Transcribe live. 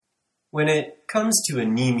When it comes to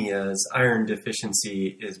anemias, iron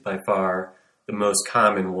deficiency is by far the most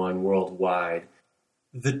common one worldwide.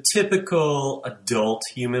 The typical adult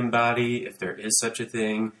human body, if there is such a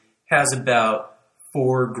thing, has about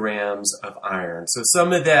 4 grams of iron. So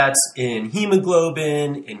some of that's in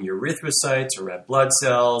hemoglobin, in erythrocytes or red blood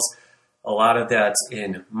cells. A lot of that's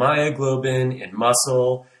in myoglobin, in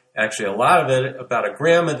muscle. Actually, a lot of it, about 1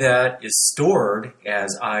 gram of that, is stored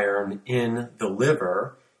as iron in the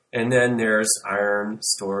liver. And then there's iron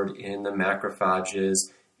stored in the macrophages,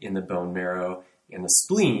 in the bone marrow, in the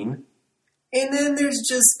spleen. And then there's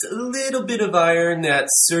just a little bit of iron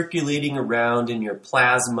that's circulating around in your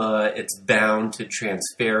plasma. It's bound to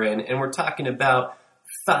transferrin. And we're talking about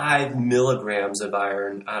 5 milligrams of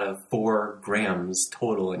iron out of 4 grams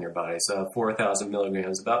total in your body. So 4,000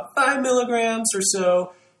 milligrams, about 5 milligrams or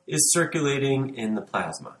so is circulating in the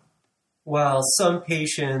plasma. While some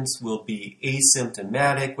patients will be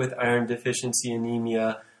asymptomatic with iron deficiency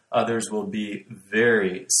anemia, others will be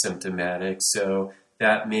very symptomatic. So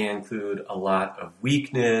that may include a lot of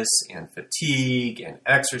weakness and fatigue and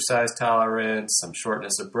exercise tolerance, some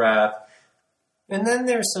shortness of breath. And then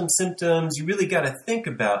there's some symptoms you really got to think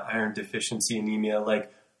about iron deficiency anemia,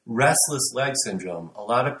 like restless leg syndrome. A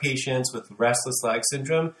lot of patients with restless leg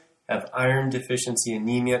syndrome have iron deficiency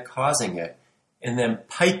anemia causing it. And then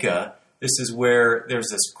pica. This is where there's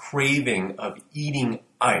this craving of eating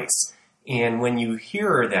ice. And when you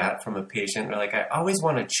hear that from a patient, they're like, I always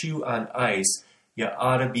want to chew on ice, you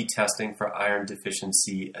ought to be testing for iron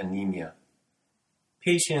deficiency anemia.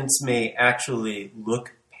 Patients may actually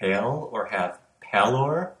look pale or have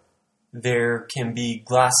pallor. There can be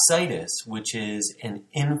glossitis, which is an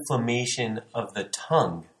inflammation of the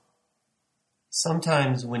tongue.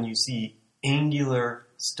 Sometimes when you see angular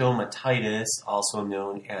stomatitis, also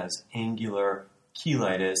known as angular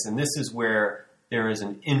cheilitis, and this is where there is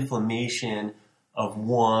an inflammation of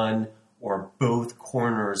one or both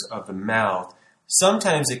corners of the mouth.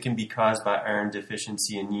 Sometimes it can be caused by iron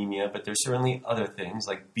deficiency anemia, but there's certainly other things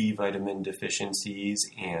like B vitamin deficiencies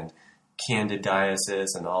and candidiasis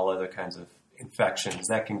and all other kinds of infections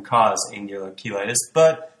that can cause angular cheilitis,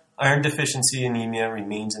 but iron deficiency anemia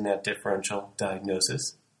remains in that differential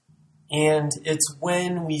diagnosis. And it's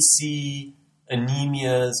when we see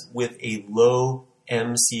anemias with a low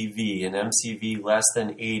MCV, an MCV less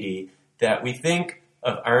than 80, that we think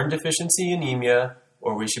of iron deficiency anemia,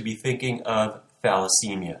 or we should be thinking of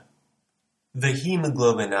thalassemia. The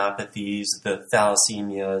hemoglobinopathies, the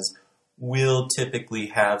thalassemias, will typically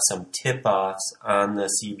have some tip-offs on the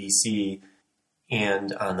CBC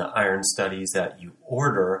and on the iron studies that you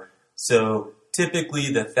order. So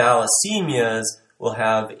typically the thalassemias will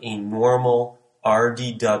have a normal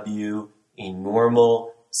RDW, a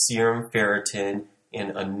normal serum ferritin,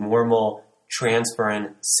 and a normal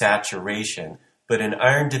transferrin saturation. But in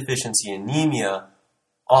iron deficiency anemia,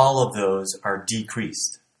 all of those are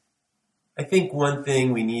decreased. I think one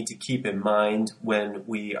thing we need to keep in mind when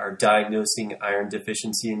we are diagnosing iron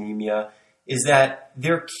deficiency anemia is that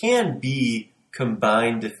there can be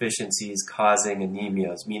combined deficiencies causing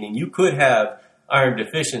anemias, meaning you could have iron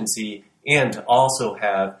deficiency and also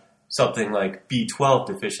have something like B12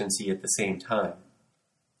 deficiency at the same time.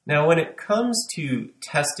 Now, when it comes to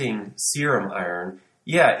testing serum iron,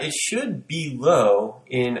 yeah, it should be low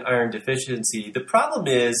in iron deficiency. The problem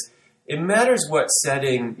is, it matters what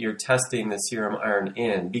setting you're testing the serum iron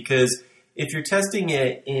in, because if you're testing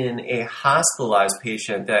it in a hospitalized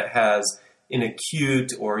patient that has an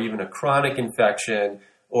acute or even a chronic infection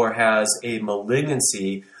or has a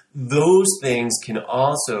malignancy, those things can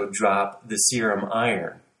also drop the serum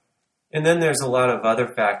iron. And then there's a lot of other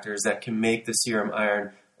factors that can make the serum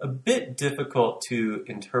iron a bit difficult to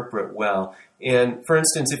interpret well. And for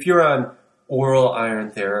instance, if you're on oral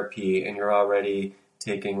iron therapy and you're already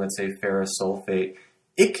taking, let's say, ferrous sulfate,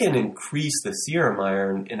 it can increase the serum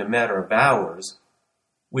iron in a matter of hours,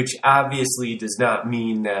 which obviously does not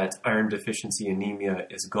mean that iron deficiency anemia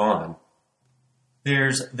is gone.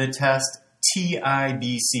 There's the test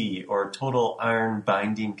TIBC, or total iron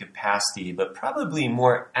binding capacity, but probably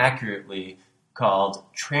more accurately called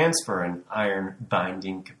transferrin iron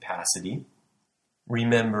binding capacity.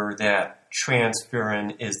 Remember that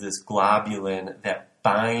transferrin is this globulin that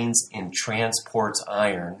binds and transports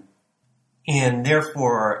iron, and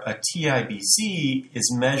therefore a TIBC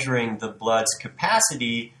is measuring the blood's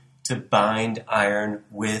capacity to bind iron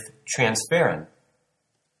with transferrin.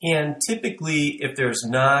 And typically, if there's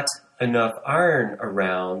not enough iron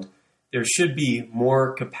around, there should be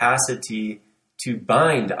more capacity to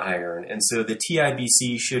bind iron. And so the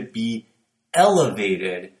TIBC should be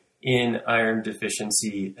elevated in iron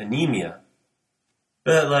deficiency anemia.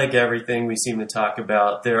 But like everything we seem to talk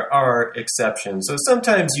about, there are exceptions. So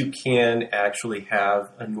sometimes you can actually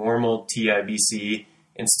have a normal TIBC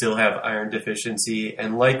and still have iron deficiency.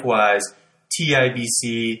 And likewise,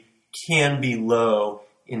 TIBC can be low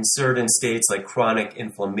in certain states like chronic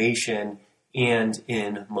inflammation and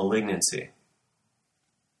in malignancy.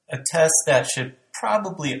 A test that should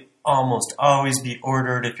probably almost always be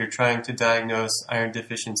ordered if you're trying to diagnose iron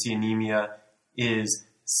deficiency anemia is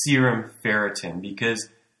serum ferritin, because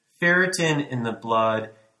ferritin in the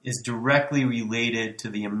blood is directly related to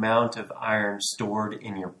the amount of iron stored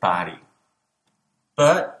in your body.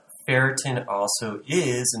 But ferritin also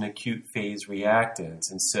is an acute phase reactant,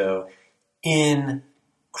 and so in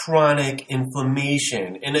chronic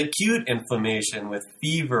inflammation and acute inflammation with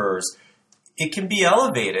fevers, it can be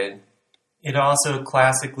elevated. It also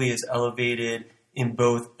classically is elevated in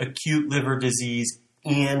both acute liver disease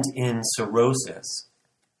and in cirrhosis.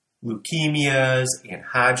 Leukemias and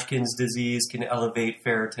Hodgkin's disease can elevate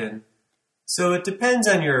ferritin. So it depends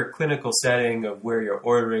on your clinical setting of where you're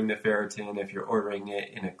ordering the ferritin, if you're ordering it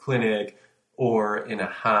in a clinic or in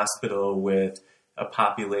a hospital with a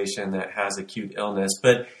population that has acute illness.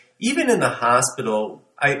 But even in the hospital,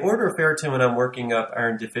 I order ferritin when I'm working up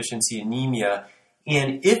iron deficiency anemia,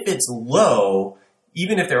 and if it's low,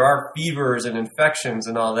 even if there are fevers and infections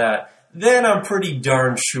and all that, then I'm pretty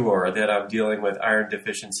darn sure that I'm dealing with iron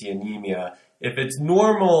deficiency anemia. If it's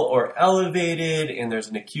normal or elevated and there's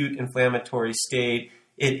an acute inflammatory state,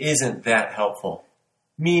 it isn't that helpful.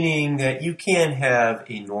 Meaning that you can have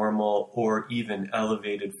a normal or even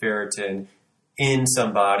elevated ferritin in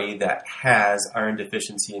somebody that has iron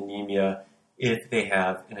deficiency anemia if they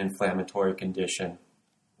have an inflammatory condition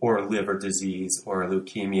or liver disease or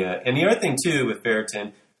leukemia. And the other thing too with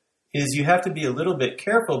ferritin is you have to be a little bit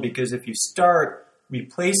careful, because if you start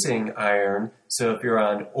replacing iron, so if you're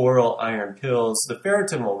on oral iron pills, the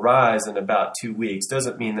ferritin will rise in about 2 weeks.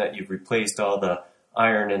 Doesn't mean that you've replaced all the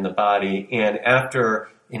iron in the body. And after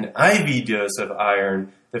an IV dose of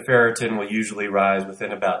iron, the ferritin will usually rise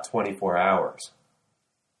within about 24 hours.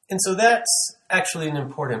 And so that's actually an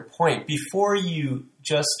important point. Before you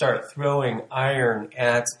just start throwing iron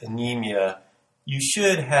at anemia, you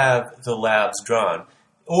should have the labs drawn,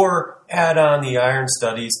 or add on the iron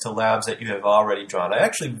studies to labs that you have already drawn. I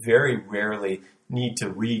actually very rarely need to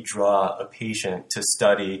redraw a patient to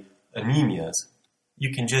study anemias.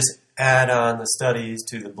 You can just add on the studies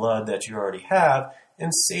to the blood that you already have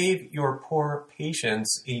and save your poor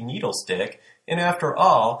patients a needle stick. And after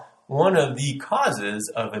all, one of the causes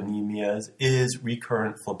of anemias is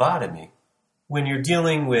recurrent phlebotomy. When you're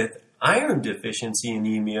dealing with iron deficiency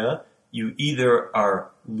anemia, you either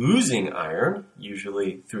are losing iron,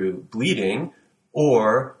 usually through bleeding,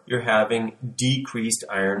 or you're having decreased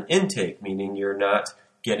iron intake, meaning you're not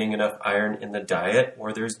getting enough iron in the diet,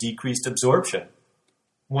 or there's decreased absorption.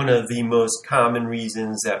 One of the most common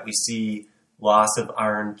reasons that we see loss of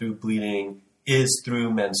iron through bleeding is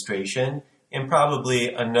through menstruation, and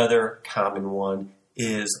probably another common one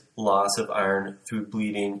is loss of iron through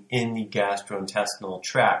bleeding in the gastrointestinal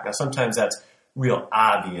tract. Now, sometimes that's real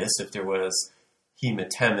obvious if there was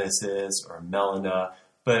hematemesis or melena,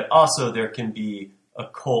 but also there can be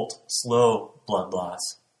occult slow blood loss,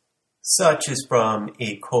 such as from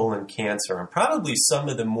a colon cancer, and probably some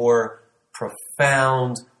of the more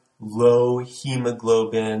profound low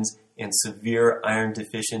hemoglobins and severe iron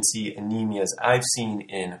deficiency anemias I've seen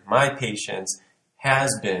in my patients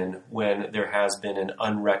has been when there has been an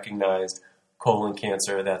unrecognized colon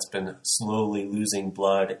cancer that's been slowly losing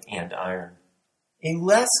blood and iron. A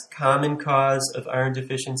less common cause of iron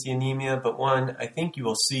deficiency anemia, but one I think you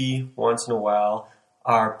will see once in a while,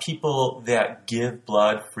 are people that give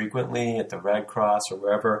blood frequently at the Red Cross or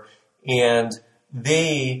wherever, and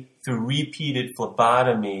they, through repeated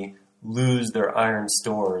phlebotomy, lose their iron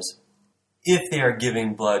stores if they are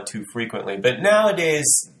giving blood too frequently. But nowadays,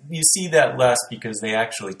 you see that less because they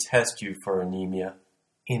actually test you for anemia.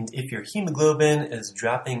 And if your hemoglobin is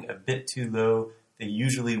dropping a bit too low, they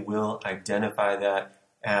usually will identify that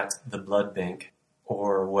at the blood bank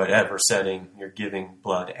or whatever setting you're giving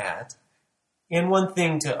blood at. And one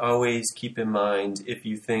thing to always keep in mind, if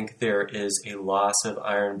you think there is a loss of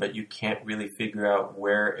iron but you can't really figure out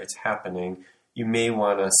where it's happening, you may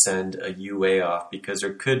want to send a UA off, because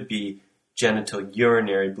there could be genital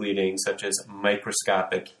urinary bleeding such as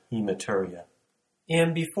microscopic hematuria.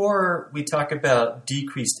 And before we talk about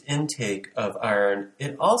decreased intake of iron,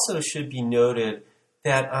 it also should be noted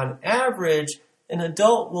that on average, an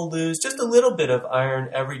adult will lose just a little bit of iron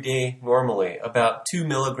every day normally. About 2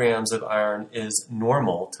 milligrams of iron is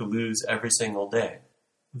normal to lose every single day.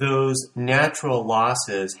 those natural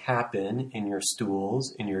losses happen in your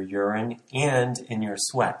stools, in your urine, and in your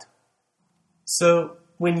sweat. So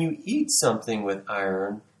when you eat something with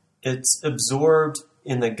iron, it's absorbed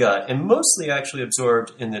in the gut, and mostly actually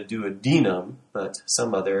absorbed in the duodenum, but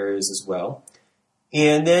some other areas as well.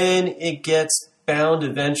 And then it gets bound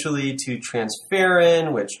eventually to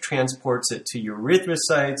transferrin, which transports it to your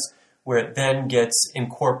erythrocytes, where it then gets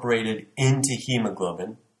incorporated into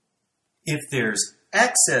hemoglobin. If there's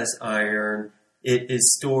excess iron, it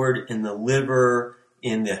is stored in the liver,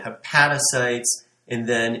 in the hepatocytes, and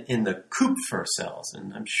then in the Kupffer cells.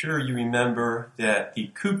 And I'm sure you remember that the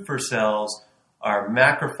Kupffer cells are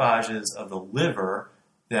macrophages of the liver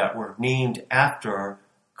that were named after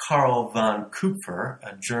Karl von Kupffer,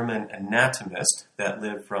 a German anatomist that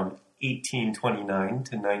lived from 1829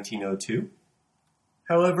 to 1902.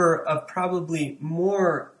 However, of probably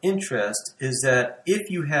more interest is that if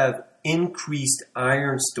you have increased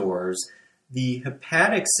iron stores, the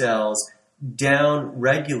hepatic cells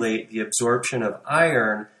down-regulate the absorption of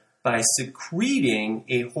iron by secreting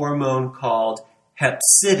a hormone called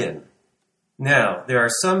hepcidin. Now, there are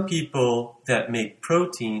some people that make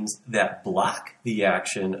proteins that block the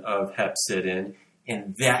action of hepcidin,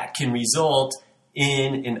 and that can result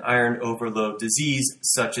in an iron overload disease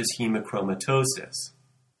such as hemochromatosis.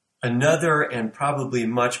 Another and probably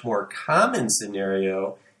much more common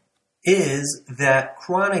scenario is that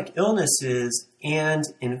chronic illnesses and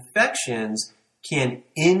infections can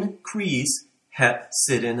increase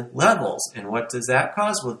hepcidin levels. And what does that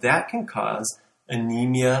cause? Well, that can cause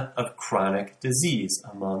anemia of chronic disease,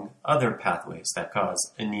 among other pathways that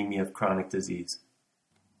cause anemia of chronic disease.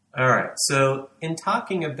 All right, so in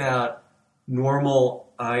talking about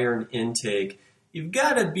normal iron intake, you've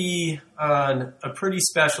got to be on a pretty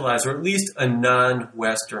specialized, or at least a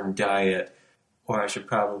non-Western diet, or I should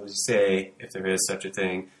probably say, if there is such a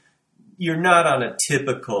thing, you're not on a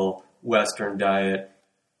typical Western diet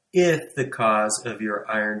if the cause of your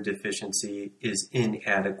iron deficiency is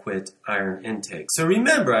inadequate iron intake. So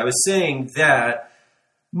remember, I was saying that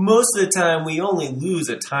most of the time we only lose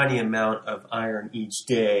a tiny amount of iron each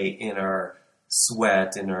day in our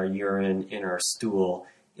sweat, in our urine, in our stool.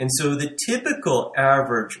 And so the typical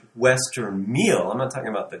average Western meal, I'm not talking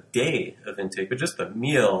about the day of intake, but just the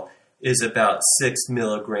meal, is about 6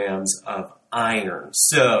 milligrams of iron.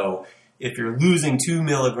 So if you're losing 2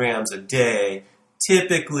 milligrams a day,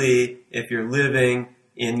 typically, if you're living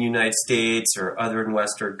in the United States or other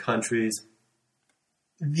Western countries,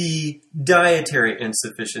 the dietary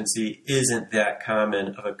insufficiency isn't that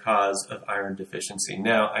common of a cause of iron deficiency.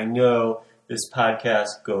 Now, I know this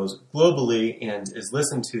podcast goes globally and is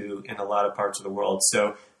listened to in a lot of parts of the world,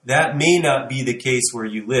 so that may not be the case where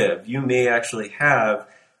you live. You may actually have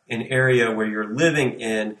an area where you're living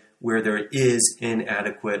in where there is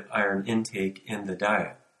inadequate iron intake in the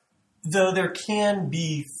diet. Though there can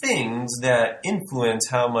be things that influence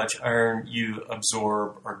how much iron you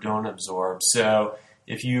absorb or don't absorb. So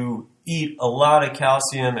if you eat a lot of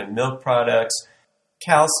calcium and milk products,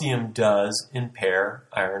 calcium does impair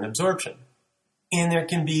iron absorption. And there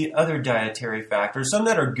can be other dietary factors, some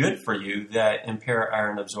that are good for you, that impair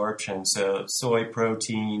iron absorption. So soy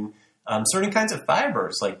protein, certain kinds of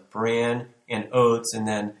fibers like bran and oats, and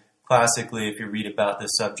then classically, if you read about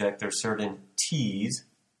this subject, there's certain teas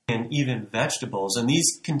and even vegetables, and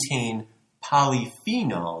these contain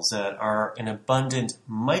polyphenols that are an abundant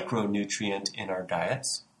micronutrient in our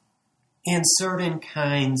diets. And certain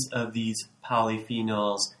kinds of these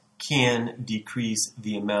polyphenols can decrease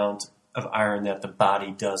the amount of iron that the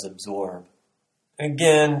body does absorb.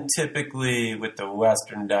 Again, typically with the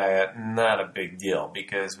Western diet, not a big deal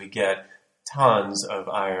because we get tons of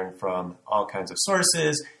iron from all kinds of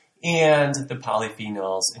sources, and the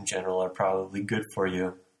polyphenols in general are probably good for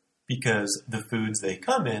you because the foods they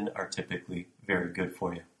come in are typically very good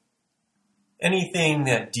for you. Anything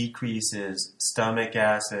that decreases stomach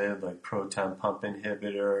acid, like proton pump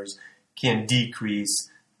inhibitors, can decrease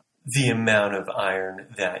the amount of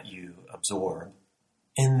iron that you absorb.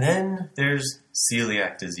 And then there's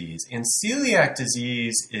celiac disease. And celiac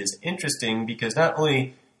disease is interesting because not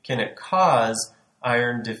only can it cause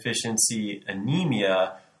iron deficiency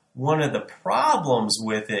anemia, one of the problems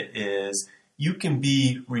with it is you can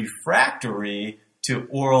be refractory to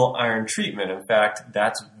oral iron treatment. In fact,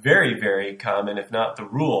 that's very, very common, if not the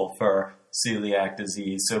rule, for celiac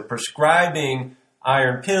disease. So prescribing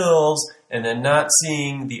iron pills and then not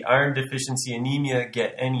seeing the iron deficiency anemia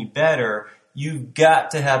get any better, you've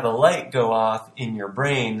got to have a light go off in your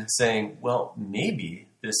brain saying, well, maybe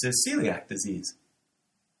this is celiac disease.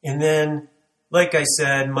 And then Like I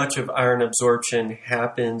said, much of iron absorption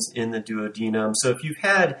happens in the duodenum. So if you've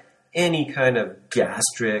had any kind of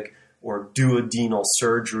gastric or duodenal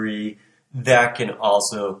surgery, that can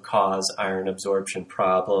also cause iron absorption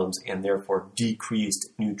problems and therefore decreased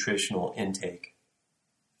nutritional intake.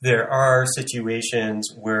 There are situations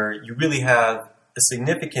where you really have a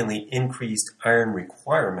significantly increased iron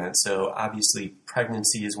requirement. So obviously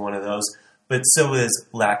pregnancy is one of those, but so is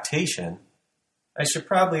lactation. I should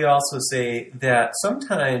probably also say that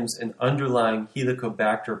sometimes an underlying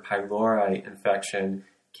Helicobacter pylori infection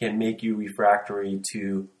can make you refractory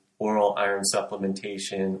to oral iron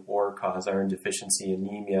supplementation or cause iron deficiency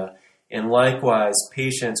anemia. And likewise,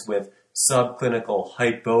 patients with subclinical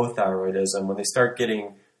hypothyroidism, when they start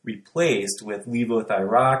getting replaced with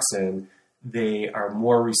levothyroxine, they are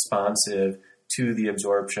more responsive to the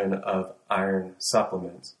absorption of iron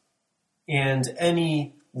supplements. And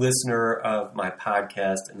any listener of my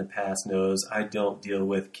podcast in the past knows I don't deal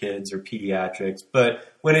with kids or pediatrics, but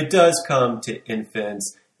when it does come to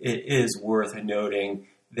infants, it is worth noting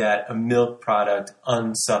that a milk product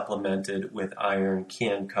unsupplemented with iron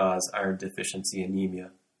can cause iron deficiency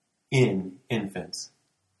anemia in infants.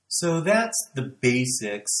 So that's the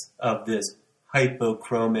basics of this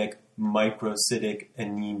hypochromic microcytic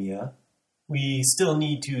anemia. We still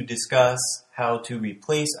need to discuss how to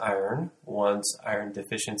replace iron once iron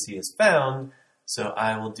deficiency is found, so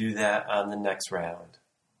I will do that on the next round.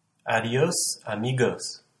 Adios,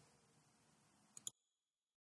 amigos.